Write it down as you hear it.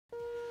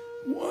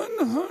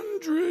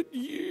100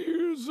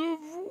 years of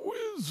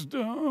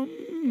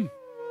wisdom.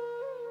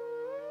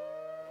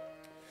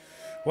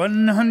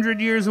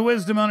 100 years of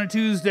wisdom on a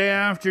Tuesday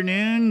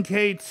afternoon.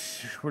 Kate,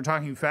 we're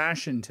talking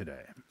fashion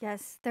today.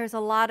 Yes, there's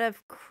a lot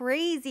of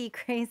crazy,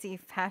 crazy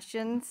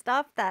fashion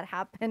stuff that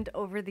happened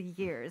over the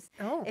years.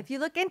 Oh. If you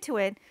look into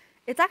it,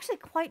 it's actually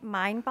quite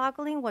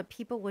mind-boggling what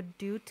people would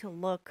do to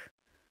look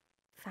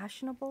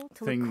fashionable,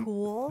 to look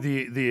cool.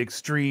 The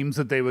extremes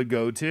that they would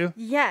go to.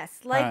 Yes,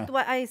 like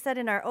what I said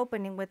in our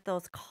opening with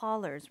those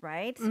collars,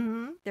 right?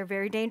 Mm-hmm. They're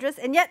very dangerous,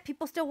 and yet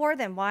people still wore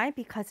them. Why?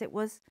 Because it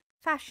was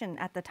fashion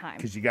at the time.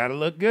 Because you got to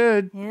look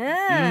good.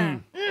 Yeah.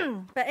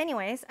 But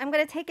anyways, I'm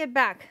going to take it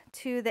back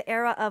to the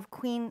era of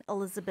Queen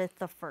Elizabeth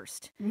I.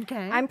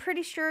 Okay. I'm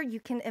pretty sure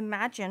you can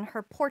imagine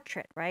her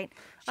portrait, right?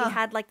 She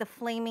had like the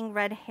flaming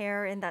red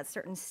hair in that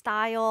certain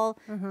style,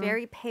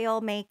 very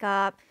pale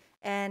makeup,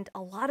 and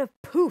a lot of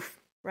poof,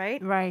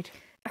 right? Right.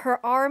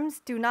 Her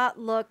arms do not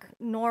look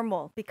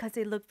normal because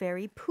they look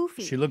very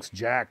poofy. She looks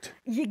jacked.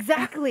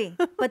 Exactly.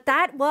 But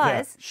that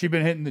was... She's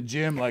been hitting the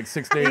gym like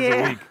 6 days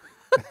a week.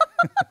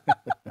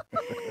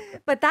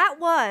 But that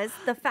was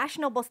the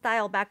fashionable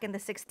style back in the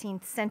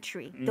 16th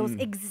century. Those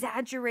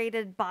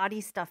exaggerated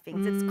body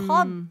stuffings. It's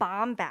called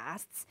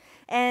bombasts.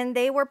 And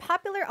they were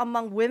popular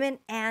among women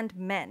and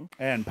men.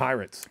 And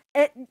pirates.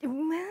 I don't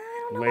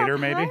know Later,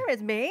 about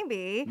pirates,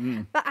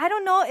 maybe. But I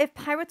don't know if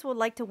pirates would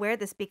like to wear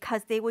this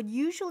because they would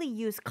usually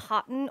use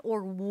cotton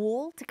or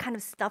wool to kind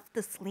of stuff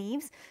the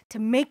sleeves to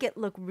make it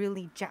look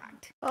really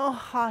jacked. Oh,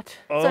 hot.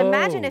 So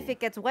imagine if it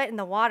gets wet in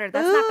the water.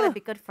 That's not going to be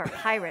good for a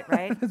pirate,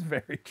 right? That's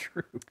very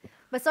true.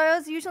 But so it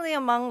was usually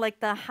among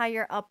like the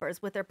higher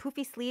uppers with their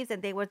poofy sleeves,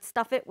 and they would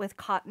stuff it with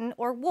cotton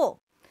or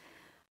wool.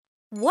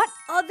 What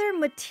other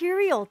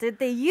material did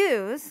they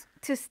use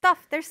to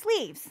stuff their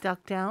sleeves?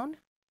 Duck down.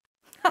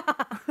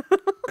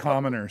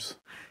 Commoners.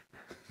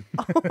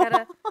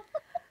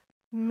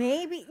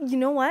 Maybe, you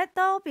know what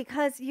though?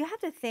 Because you have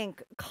to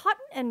think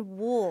cotton and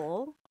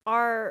wool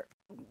are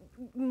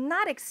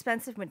not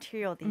expensive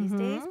material these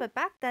days, but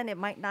back then it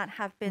might not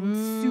have been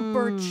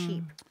super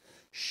cheap.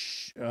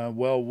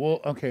 Well, wool.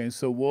 Okay,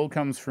 so wool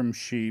comes from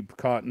sheep.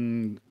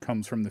 Cotton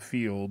comes from the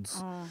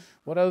fields.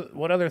 What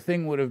other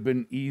thing would have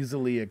been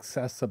easily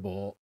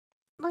accessible?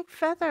 Like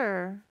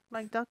feather.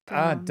 Like duck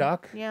down.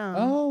 Duck. Yeah.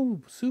 Oh,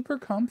 super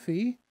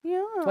comfy.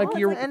 Yeah. Like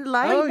you're and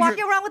light.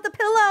 Walking around with the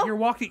pillow.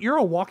 You're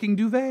a walking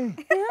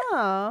duvet.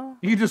 Yeah.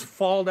 You just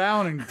fall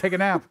down and take a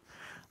nap.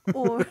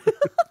 Or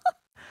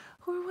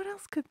what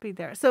else could be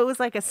there? So it was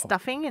like a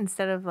stuffing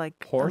instead of like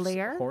a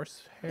layer?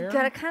 Horse hair? You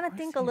gotta kind of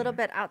think a little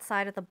bit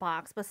outside of the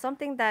box, but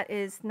something that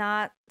is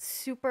not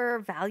super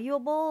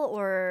valuable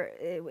or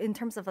in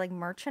terms of like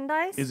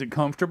merchandise. Is it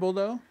comfortable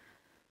though?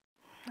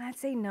 I'd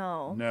say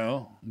no.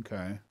 No?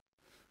 Okay.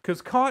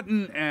 Because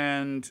cotton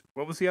and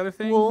what was the other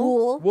thing?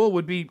 Wool. Wool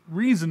would be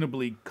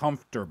reasonably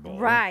comfortable.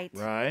 Right.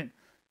 Right?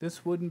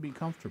 This wouldn't be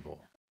comfortable.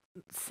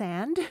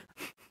 Sand?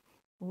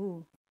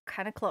 Ooh,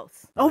 kind of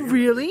close. Oh,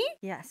 really?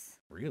 Yes.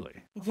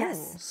 Really?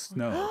 Yes.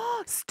 Snow.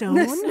 Stone?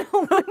 The snow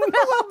would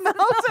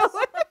Melt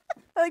away.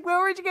 Like,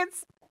 where would you get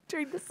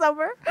during the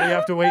summer? You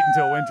have to wait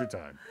until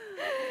wintertime.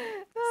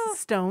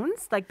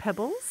 Stones? Like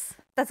pebbles?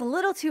 That's a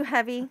little too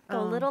heavy.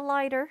 Go a little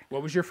lighter.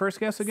 What was your first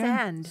guess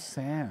again?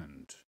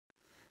 Sand.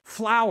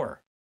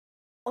 Flour.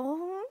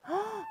 Oh,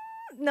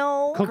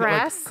 no.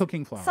 Grass? Like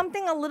cooking flour.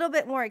 Something a little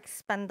bit more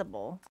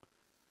expendable.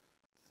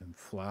 And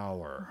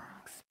flour.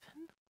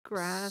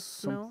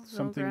 Grass? No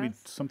something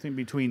grass? something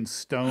between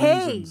stones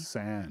Hay. and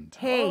sand.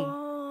 Hay.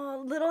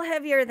 Oh, a little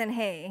heavier than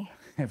hay.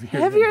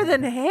 Heavier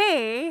than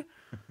hay?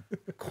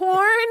 Corn?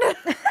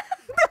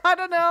 I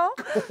don't know.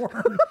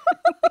 corn.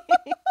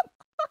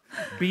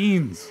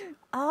 Beans.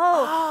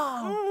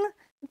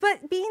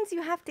 But beans,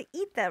 you have to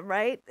eat them,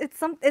 right?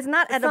 It's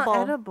not edible.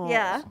 Not edible.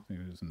 Yeah.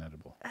 Something that isn't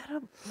edible.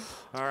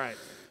 All right.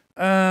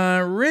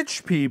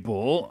 Rich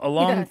people a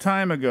long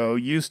time ago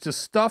used to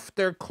stuff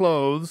their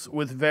clothes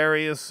with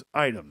various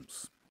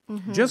items.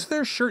 Just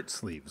their shirt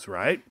sleeves,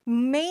 right?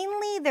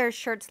 Mainly their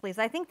shirt sleeves.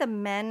 I think the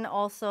men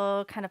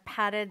also kind of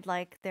padded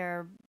like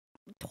their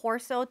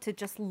torso to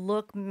just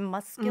look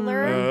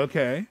muscular.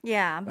 Okay.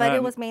 Yeah, but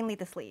it was mainly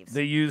the sleeves.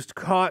 They used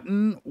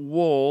cotton,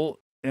 wool,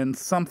 and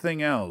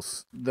something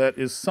else that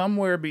is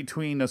somewhere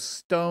between a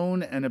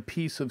stone and a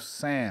piece of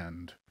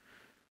sand.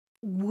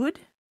 Wood?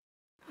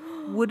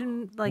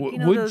 Wooden, like,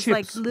 wood those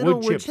chips, like little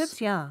wood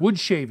chips? Yeah. Wood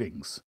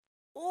shavings.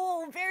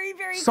 Oh, very,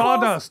 very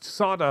Sawdust. close.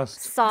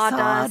 Sawdust.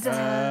 Sawdust.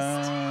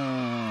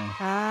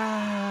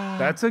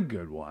 That's a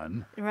good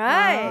one.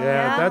 Right.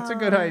 Yeah, that's a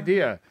good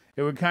idea.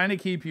 It would kind of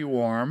keep you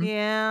warm.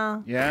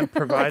 Yeah. Yeah,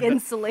 provide like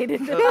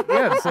insulated.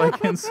 yeah, it's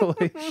like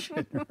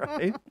insulation,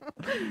 right?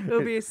 It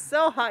would be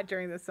so hot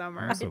during the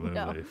summer. Absolutely.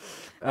 Okay.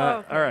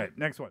 All right,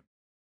 next one.